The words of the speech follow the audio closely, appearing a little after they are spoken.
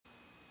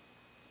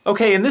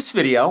Okay, in this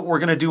video, we're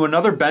going to do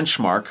another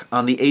benchmark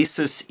on the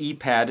ASUS Eee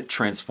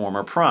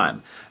Transformer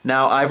Prime.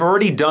 Now, I've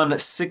already done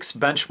 6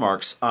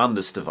 benchmarks on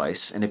this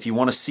device, and if you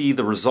want to see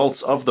the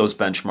results of those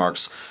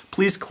benchmarks,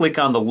 please click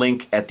on the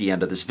link at the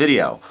end of this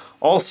video.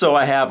 Also,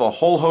 I have a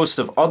whole host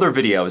of other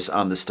videos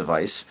on this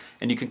device,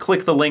 and you can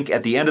click the link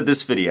at the end of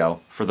this video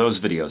for those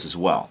videos as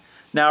well.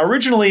 Now,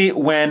 originally,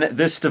 when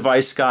this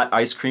device got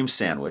Ice Cream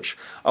Sandwich,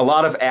 a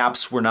lot of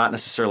apps were not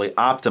necessarily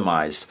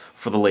optimized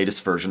for the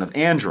latest version of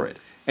Android.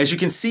 As you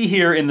can see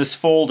here in this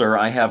folder,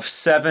 I have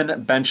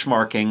 7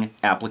 benchmarking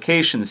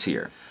applications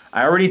here.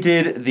 I already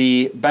did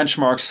the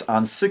benchmarks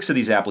on 6 of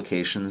these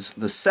applications.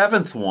 The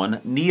 7th one,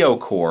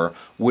 Neocore,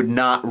 would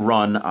not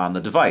run on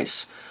the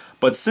device.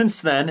 But since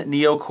then,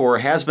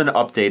 Neocore has been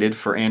updated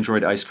for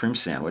Android Ice Cream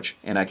Sandwich,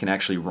 and I can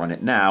actually run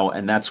it now,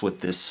 and that's what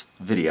this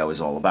video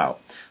is all about.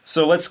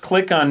 So let's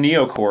click on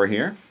Neocore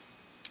here,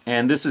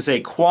 and this is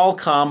a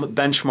Qualcomm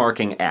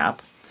benchmarking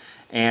app.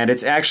 And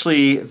it's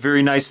actually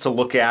very nice to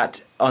look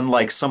at,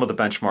 unlike some of the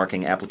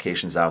benchmarking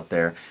applications out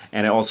there,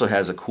 and it also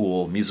has a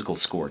cool musical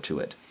score to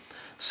it.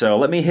 So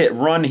let me hit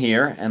run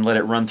here and let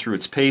it run through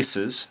its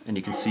paces, and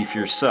you can see for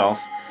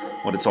yourself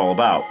what it's all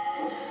about.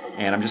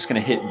 And I'm just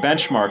going to hit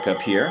benchmark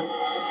up here,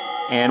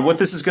 and what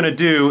this is going to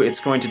do, it's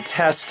going to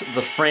test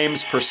the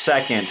frames per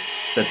second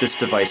that this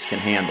device can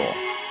handle.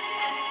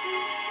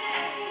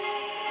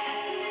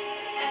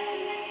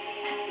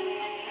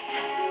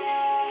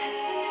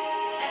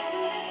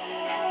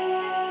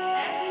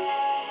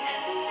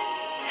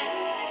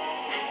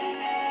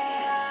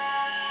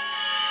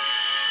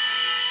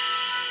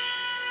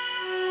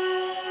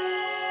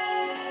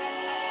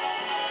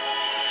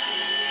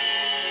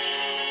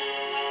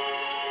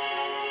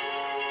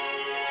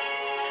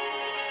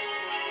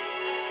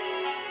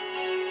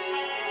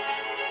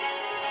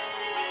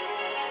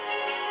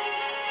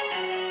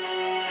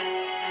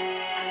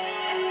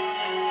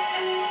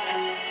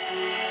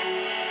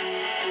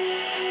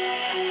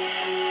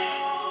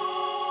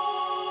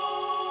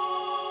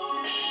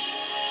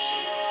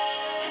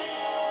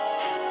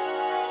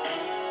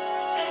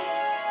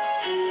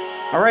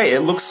 Alright,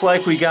 it looks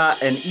like we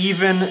got an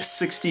even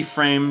 60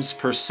 frames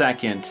per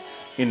second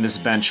in this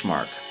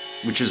benchmark,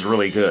 which is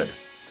really good.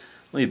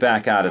 Let me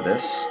back out of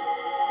this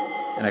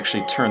and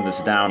actually turn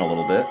this down a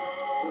little bit.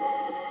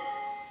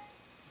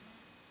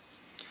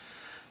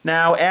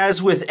 Now,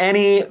 as with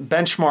any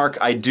benchmark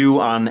I do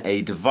on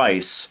a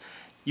device,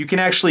 you can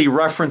actually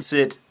reference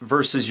it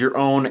versus your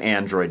own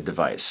Android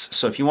device.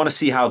 So if you want to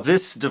see how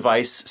this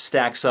device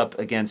stacks up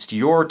against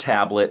your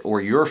tablet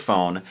or your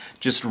phone,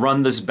 just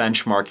run this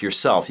benchmark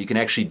yourself. You can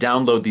actually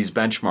download these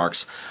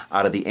benchmarks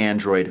out of the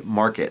Android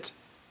market.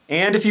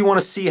 And if you want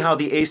to see how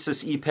the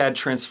ASUS Eee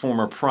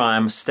Transformer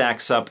Prime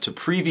stacks up to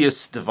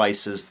previous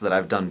devices that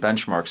I've done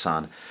benchmarks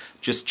on,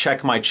 just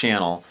check my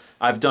channel.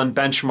 I've done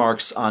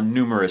benchmarks on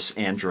numerous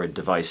Android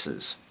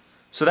devices.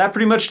 So that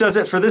pretty much does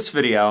it for this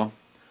video.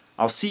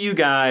 I'll see you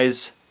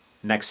guys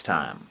next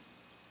time.